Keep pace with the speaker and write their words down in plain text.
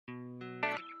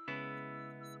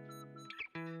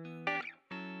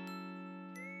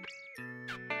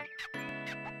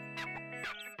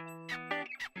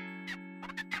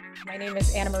My name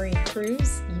is Anna Marie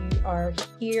Cruz. You are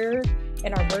here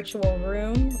in our virtual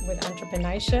room with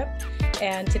Entrepreneurship,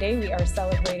 and today we are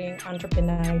celebrating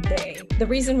Entrepinay Day. The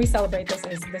reason we celebrate this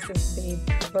is the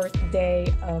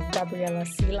birthday of Gabriela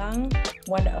Silang,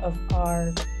 one of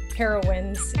our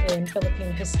heroines in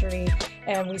Philippine history,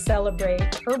 and we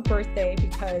celebrate her birthday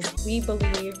because we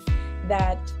believe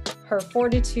that her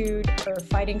fortitude, her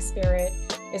fighting spirit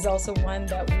is also one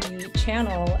that we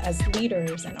channel as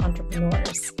leaders and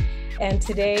entrepreneurs. And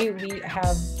today we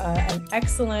have an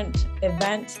excellent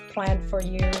event planned for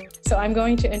you. So I'm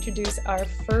going to introduce our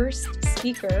first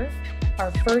speaker,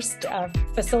 our first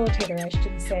facilitator, I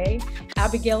should say,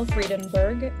 Abigail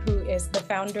Fredenburg, who is the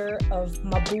founder of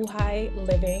Mabuhay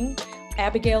Living.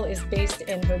 Abigail is based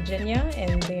in Virginia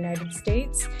in the United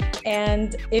States.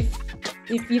 And if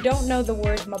you don't know the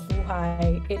word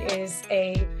Mabuhay, it is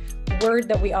a word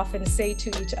that we often say to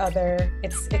each other.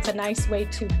 It's a nice way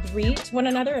to greet one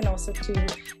another and also to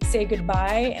say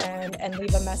goodbye and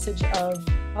leave a message of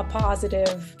a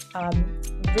positive,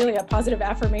 really a positive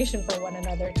affirmation for one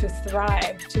another, to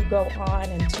thrive, to go on,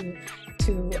 and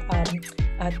to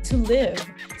live.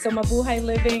 So Mabuhay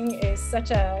Living is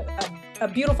such a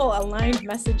beautiful aligned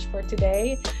message for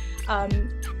today.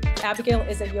 Abigail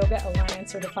is a Yoga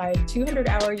Alliance certified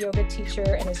 200-hour yoga teacher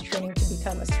and is training to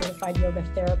become a certified yoga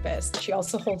therapist. She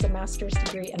also holds a master's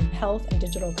degree in health and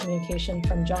digital communication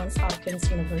from Johns Hopkins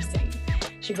University.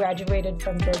 She graduated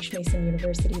from George Mason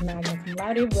University magna cum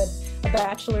laude with a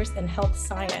bachelor's in health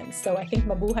science. So I think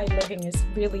Mabuhay Living is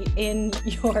really in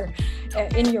your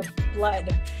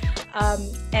blood.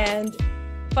 And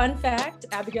fun fact,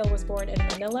 Abigail was born in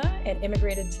Manila and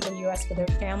immigrated to the US with her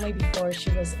family before she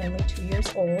was only 2 years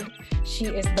old. She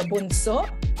is the bunso,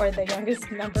 or the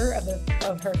youngest member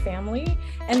of her family,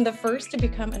 and the first to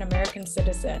become an American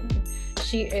citizen.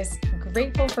 She is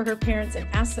grateful for her parents' and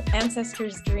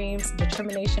ancestors' dreams,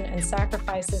 determination, and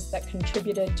sacrifices that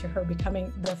contributed to her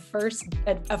becoming a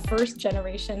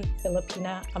first-generation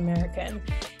Filipina American.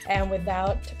 And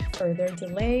without further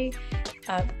delay,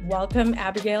 welcome,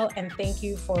 Abigail, and thank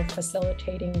you for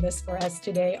facilitating this for us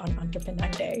today on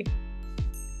Entrepinay Day.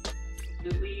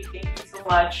 Absolutely. Thank you so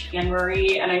much,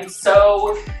 Anne-Marie. And I'm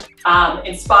so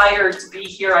inspired to be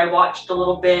here. I watched a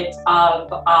little bit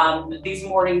of these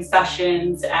morning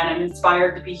sessions, and I'm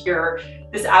inspired to be here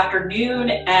this afternoon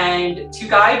and to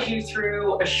guide you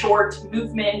through a short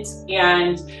movement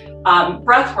and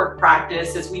breathwork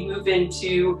practice as we move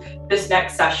into this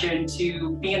next session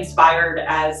to be inspired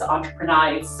as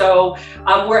entrepreneurs. So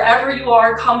wherever you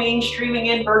are streaming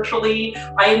in virtually,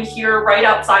 I am here right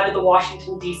outside of the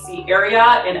Washington, D.C.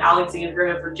 area in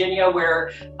Alexandria, Virginia,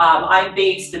 where I'm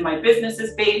based and my business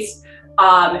is based.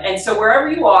 And so wherever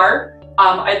you are,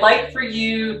 I'd like for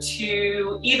you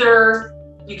to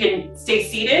you can stay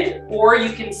seated or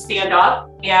you can stand up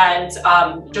and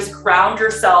just ground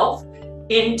yourself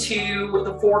into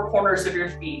the four corners of your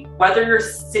feet, whether you're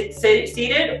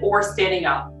seated or standing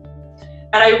up.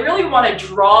 And I really want to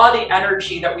draw the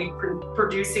energy that we've been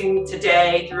producing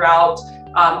today throughout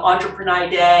Entrepreneur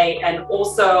Day, and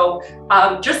also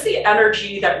just the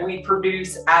energy that we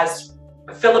produce as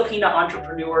Filipina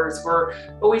entrepreneurs. We're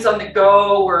always on the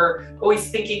go, we're always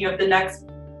thinking of the next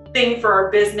thing for our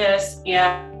business,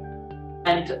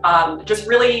 and just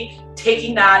really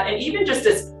taking that, and even just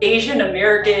as Asian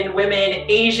American women,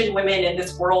 Asian women in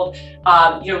this world,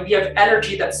 we have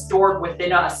energy that's stored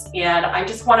within us. And I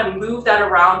just want to move that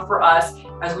around for us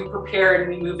as we prepare and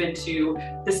we move into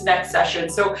this next session.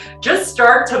 So just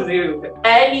start to move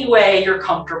any way you're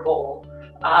comfortable.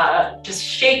 Just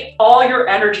shake all your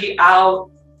energy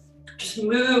out. Just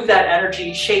move that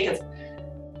energy, shake it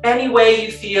any way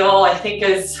you feel. I think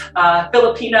as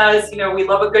Filipinas, we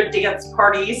love a good dance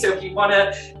party. So if you want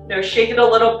to, shake it a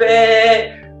little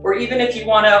bit, or even if you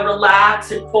want to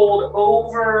relax and fold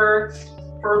over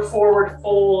for a forward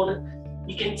fold,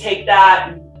 you can take that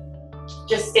and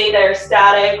just stay there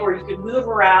static, or you can move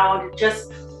around.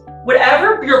 Just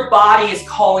whatever your body is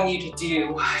calling you to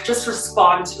do, just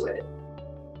respond to it.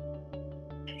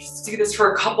 Just do this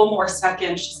for a couple more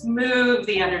seconds. Just move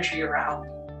the energy around.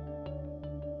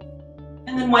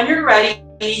 And then when you're ready,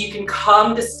 you can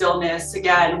come to stillness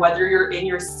again, whether you're in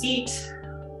your seat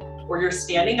or you're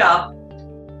standing up.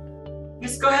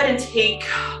 Just go ahead and take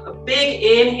a big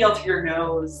inhale through your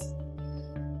nose.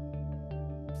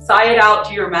 Sigh it out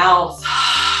through your mouth.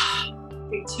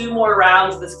 Take 2 more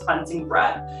rounds of this cleansing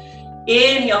breath.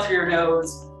 Inhale through your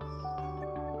nose.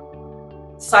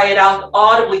 Sigh it out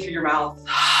audibly through your mouth.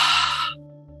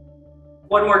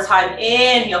 One more time.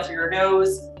 Inhale through your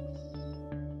nose.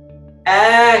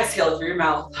 Exhale through your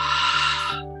mouth.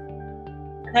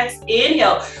 Next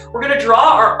inhale, we're gonna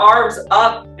draw our arms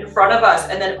up in front of us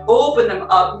and then open them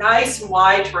up nice and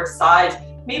wide to our sides,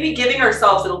 maybe giving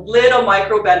ourselves a little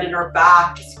micro bend in our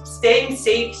back, just staying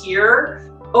safe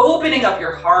here, opening up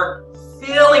your heart,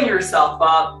 filling yourself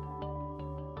up.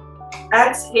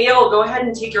 Exhale, go ahead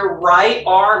and take your right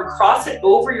arm, cross it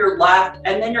over your left,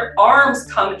 and then your arms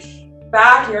come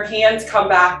back and your hands come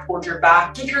back towards your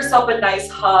back. Give yourself a nice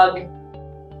hug.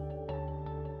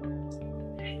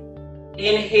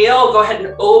 Inhale, go ahead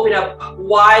and open up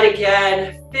wide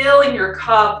again, filling your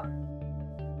cup.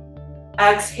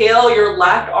 Exhale, your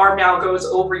left arm now goes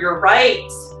over your right,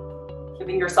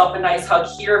 giving yourself a nice hug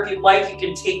here. If you'd like, you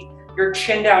can take your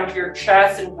chin down to your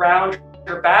chest and round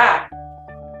your back.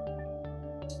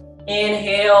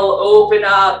 Inhale, open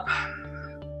up,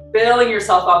 filling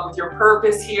yourself up with your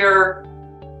purpose here,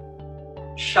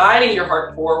 shining your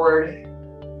heart forward.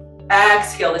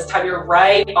 Exhale, this time your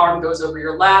right arm goes over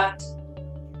your left,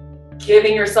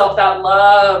 giving yourself that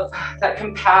love, that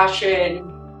compassion.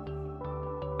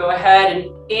 Go ahead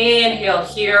and inhale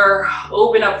here,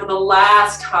 open up for the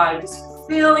last time, just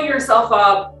filling yourself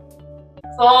up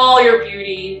with all your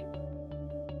beauty.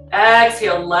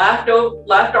 Exhale, left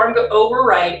arm go over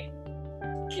right,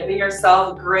 giving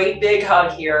yourself a great big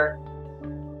hug here.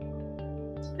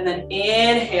 And then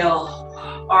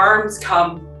inhale, arms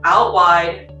come out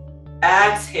wide.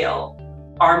 Exhale,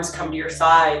 arms come to your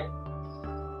side.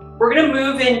 We're gonna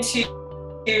move into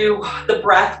the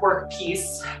breath work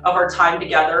piece of our time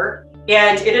together,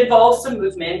 and it involves some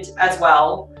movement as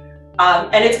well.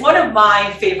 And it's one of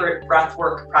my favorite breath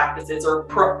work practices, or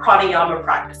pranayama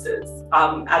practices,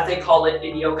 as they call it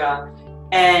in yoga.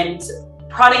 And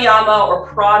pranayama, or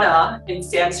prana in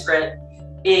Sanskrit,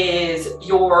 is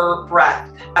your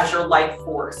breath as your life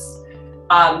force.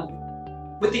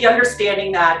 With the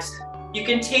understanding that you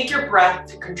can take your breath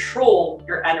to control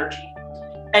your energy.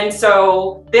 And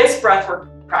so this breathwork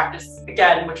practice,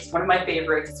 again, which is one of my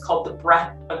favorites, it's called the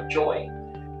breath of joy.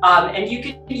 And you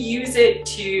can use it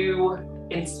to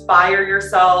inspire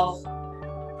yourself,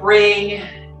 bring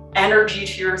energy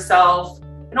to yourself,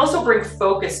 and also bring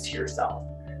focus to yourself.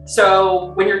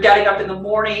 So when you're getting up in the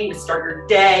morning to start your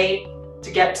day,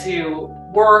 to get to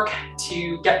work,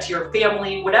 to get to your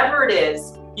family, whatever it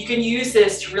is, you can use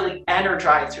this to really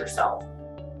energize yourself.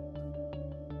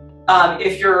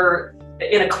 If you're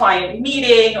in a client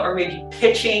meeting or maybe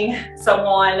pitching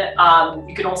someone,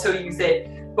 you can also use it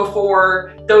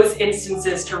before those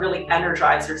instances to really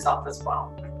energize yourself as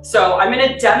well. So I'm going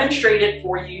to demonstrate it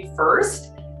for you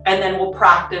first, and then we'll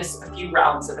practice a few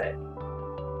rounds of it.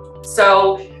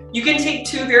 So you can take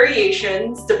 2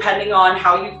 variations depending on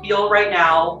how you feel right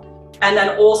now. And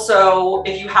then also,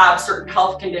 if you have certain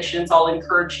health conditions, I'll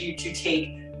encourage you to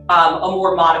take a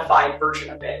more modified version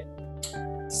of it.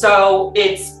 So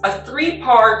it's a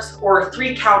 3-part or a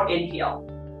 3-count inhale.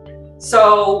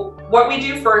 So what we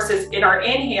do first is, in our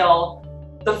inhale,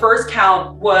 the first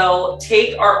count, we'll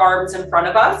take our arms in front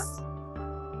of us,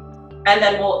 and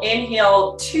then we'll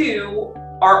inhale 2,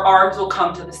 our arms will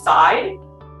come to the side,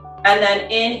 and then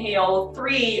inhale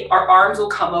 3, our arms will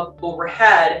come up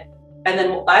overhead, and then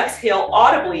we'll exhale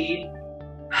audibly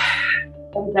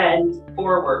and bend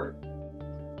forward.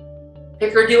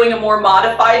 If you're doing a more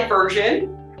modified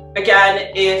version,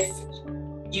 again, if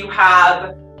you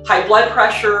have high blood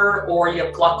pressure, or you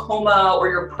have glaucoma, or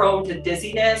you're prone to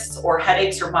dizziness or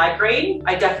headaches or migraine,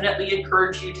 I definitely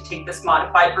encourage you to take this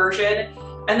modified version.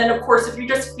 And then of course, if you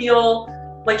just feel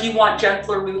like you want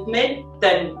gentler movement,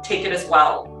 then take it as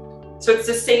well. So it's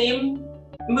the same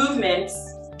movements,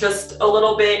 just a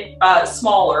little bit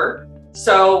smaller.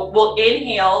 So we'll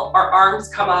inhale, our arms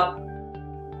come up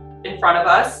in front of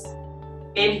us.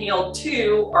 Inhale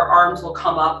 2, our arms will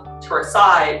come up to our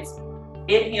sides.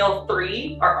 Inhale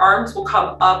 3, our arms will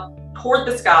come up toward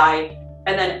the sky,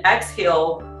 and then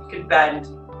exhale, you can bend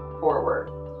forward.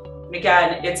 And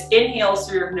again, it's inhales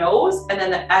through your nose, and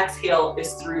then the exhale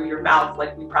is through your mouth,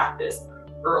 like we practiced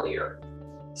earlier.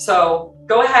 So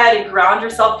go ahead and ground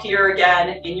yourself here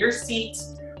again in your seat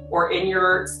or in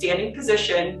your standing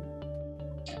position,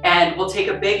 and we'll take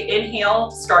a big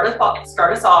inhale to start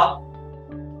us off.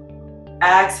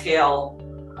 Exhale,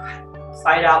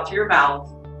 sigh out through your mouth.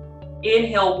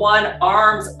 Inhale 1,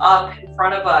 arms up in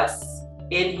front of us.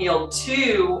 Inhale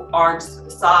 2, arms to the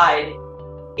side.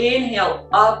 Inhale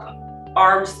up,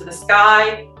 arms to the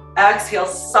sky. Exhale,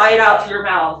 sigh out through your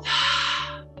mouth.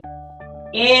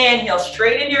 Inhale,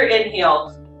 straighten your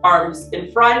inhale, arms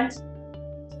in front.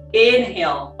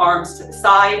 Inhale, arms to the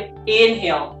side.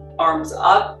 Inhale, arms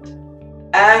up.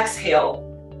 Exhale.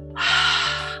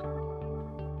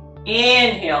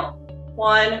 Inhale,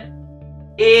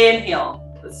 1. Inhale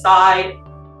to the side.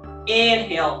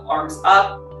 Inhale, arms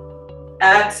up.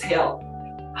 Exhale.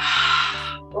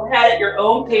 Go ahead at your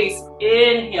own pace.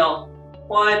 Inhale.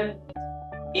 1.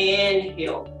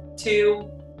 Inhale. 2.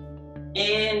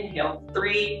 Inhale.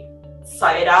 3.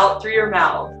 Sigh it out through your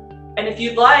mouth. And if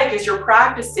you'd like, as you're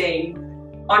practicing,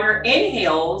 on your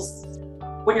inhales,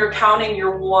 when you're counting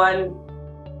your 1,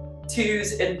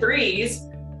 2s, and 3s,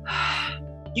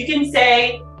 you can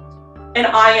say an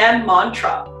I am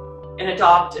mantra and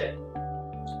adopt it.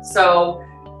 So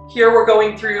here we're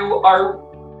going through our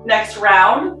next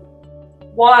round.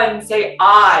 1, say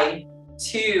I.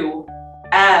 2,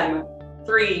 am.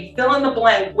 3, fill in the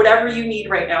blank, whatever you need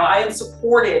right now. I am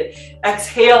supported.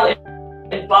 Exhale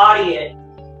and embody it.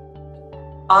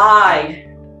 I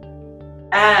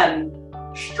am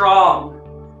strong.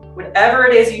 Whatever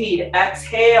it is you need,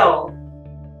 exhale.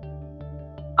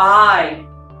 I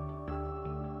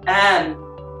am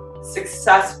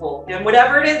successful. And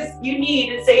whatever it is you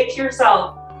need, say it to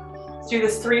yourself. Let's do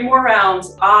this 3 more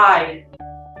rounds. I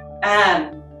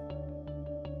am.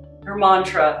 Your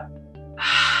mantra.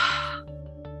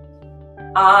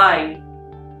 I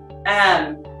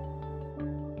am.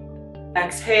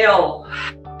 Exhale.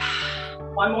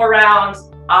 1 more round.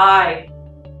 I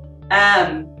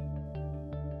am.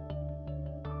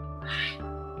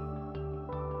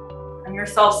 Bring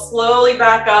yourself slowly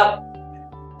back up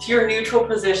to your neutral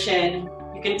position.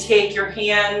 You can take your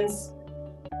hands,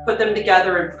 put them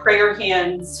together in prayer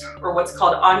hands, or what's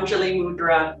called Anjali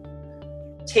Mudra,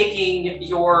 taking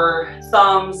your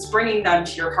thumbs, bringing them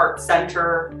to your heart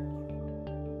center.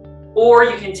 Or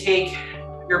you can take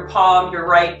your palm, your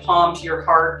right palm to your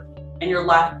heart, and your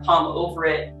left palm over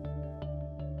it.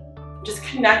 Just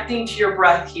connecting to your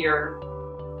breath here.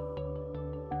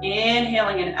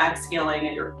 Inhaling and exhaling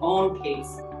at your own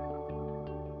pace.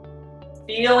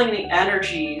 Feeling the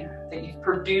energy that you've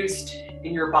produced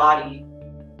in your body.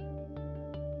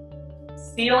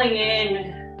 Sealing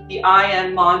in the I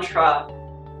am mantra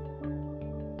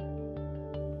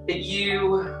that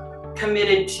you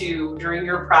committed to during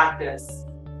your practice.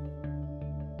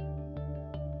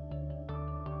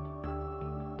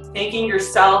 Thanking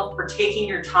yourself for taking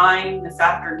your time this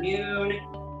afternoon,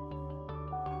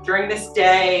 during this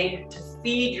day, to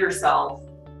feed yourself,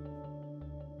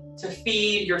 to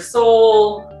feed your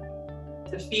soul,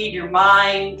 to feed your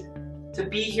mind, to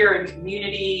be here in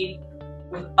community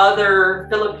with other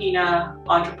Filipina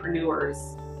entrepreneurs.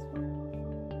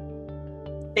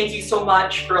 Thank you so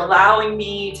much for allowing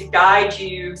me to guide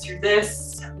you through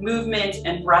this movement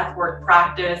and breathwork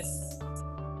practice.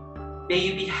 May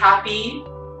you be happy,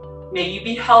 may you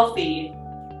be healthy,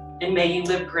 and may you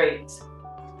live great.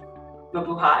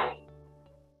 Mabuhay.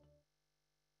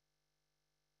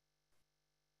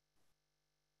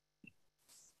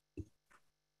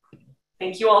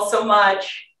 Thank you all so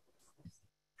much.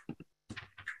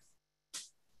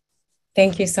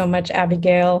 Thank you so much,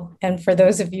 Abigail. And for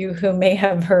those of you who may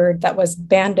have heard, that was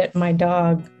Bandit, my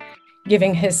dog,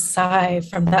 giving his sigh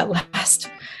from that last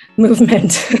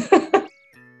movement.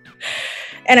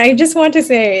 And I just want to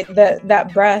say that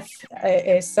that breath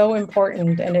is so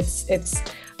important. And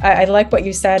I like what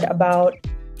you said about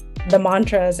the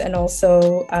mantras and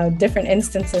also different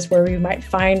instances where we might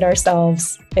find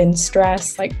ourselves in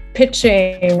stress, like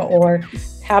pitching or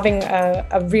having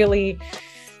a really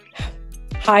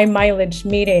high mileage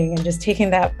meeting, and just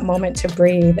taking that moment to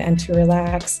breathe and to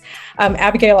relax.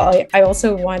 Abigail, I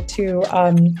also want to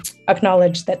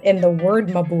acknowledge that in the word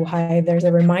mabuhay, there's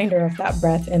a reminder of that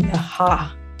breath in the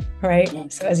ha, right?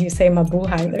 Yes. So as you say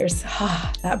mabuhay, there's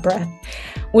ha, that breath.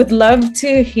 Would love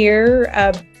to hear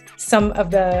some of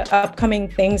the upcoming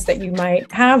things that you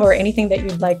might have, or anything that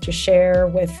you'd like to share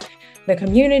with the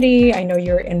community. I know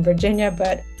you're in Virginia,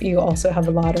 but you also have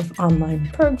a lot of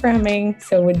online programming.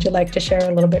 So would you like to share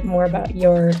a little bit more about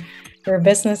your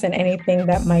business and anything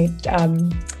that might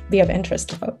be of interest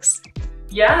to folks?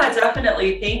 Yeah,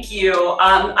 definitely. Thank you.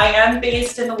 I am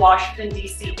based in the Washington,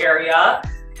 D.C. area,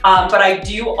 but I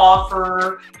do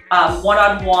offer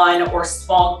one-on-one or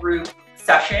small group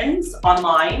sessions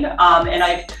online. And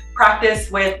I've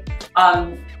practiced with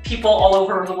people all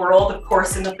over the world, of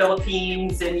course, in the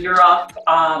Philippines, in Europe,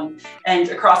 and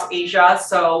across Asia.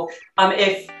 So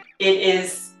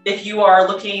if you are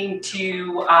looking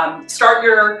to start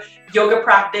your yoga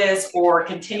practice or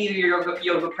continue your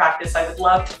yoga practice, I would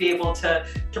love to be able to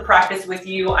practice with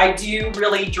you. I do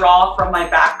really draw from my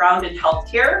background in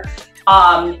healthcare.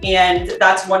 And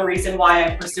that's one reason why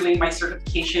I'm pursuing my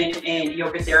certification in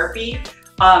yoga therapy.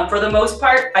 For the most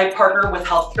part, I partner with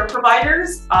healthcare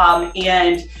providers,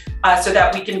 and so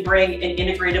that we can bring an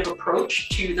integrative approach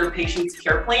to their patients'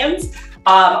 care plans.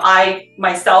 I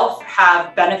myself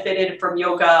have benefited from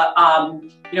yoga.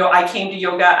 I came to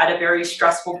yoga at a very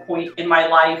stressful point in my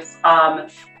life,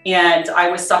 and I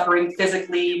was suffering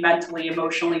physically, mentally,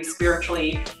 emotionally,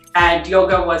 spiritually, and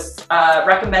yoga was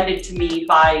recommended to me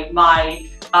by my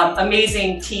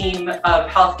amazing team of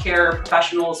healthcare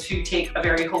professionals who take a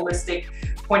very holistic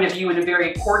point of view and a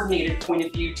very coordinated point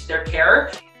of view to their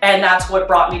care. And that's what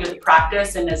brought me to the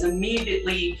practice. And as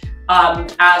immediately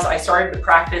as I started the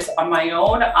practice on my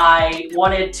own, I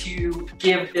wanted to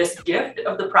give this gift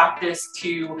of the practice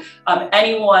to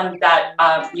anyone that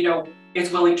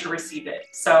is willing to receive it.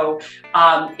 So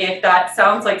if that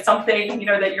sounds like something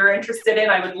that you're interested in,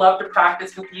 I would love to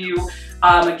practice with you.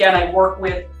 Again, I work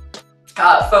with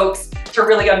folks to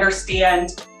really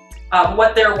understand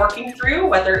what they're working through,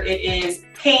 whether it is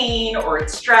pain or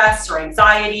it's stress or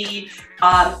anxiety,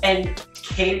 and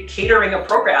catering a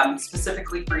program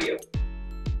specifically for you.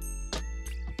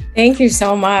 Thank you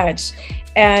so much.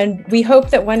 And we hope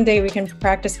that one day we can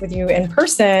practice with you in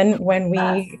person when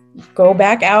we go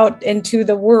back out into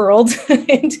the world,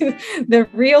 into the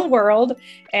real world,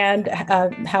 and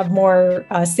have more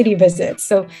city visits.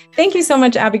 So thank you so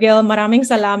much, Abigail. Maraming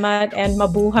salamat and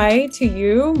mabuhay to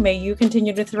you. May you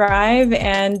continue to thrive.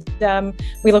 And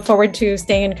we look forward to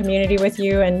staying in community with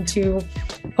you and to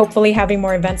hopefully having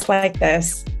more events like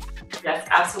this. Yes,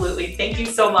 absolutely. Thank you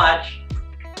so much.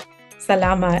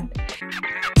 Salamat.